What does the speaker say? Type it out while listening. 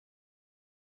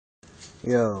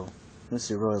Yo,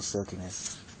 Mr. Royal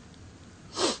Silkiness.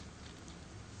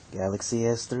 Galaxy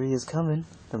S3 is coming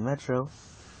to Metro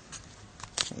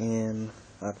in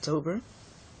October.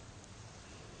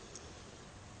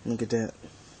 Look at that.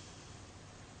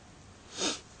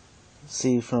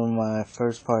 See, from my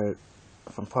first part,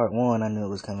 from part 1, I knew it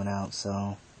was coming out,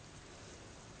 so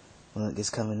look, it's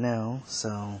coming now,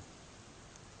 so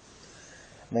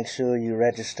make sure you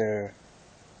register,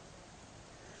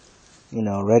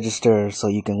 register so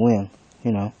you can win,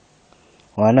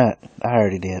 Why not? I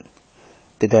already did.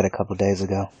 Did that a couple days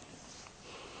ago.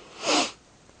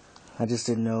 I just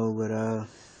didn't know what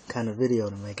kind of video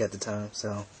to make at the time,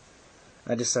 so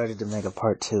I decided to make a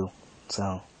part 2.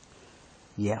 So,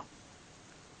 yeah.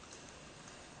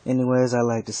 Anyways, I'd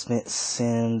like to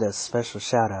send a special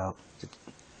shout out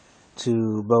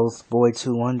to both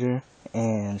Boy2Wonder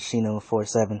and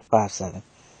Shino4757.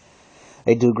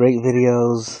 They do great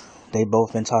videos. They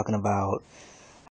both been talking about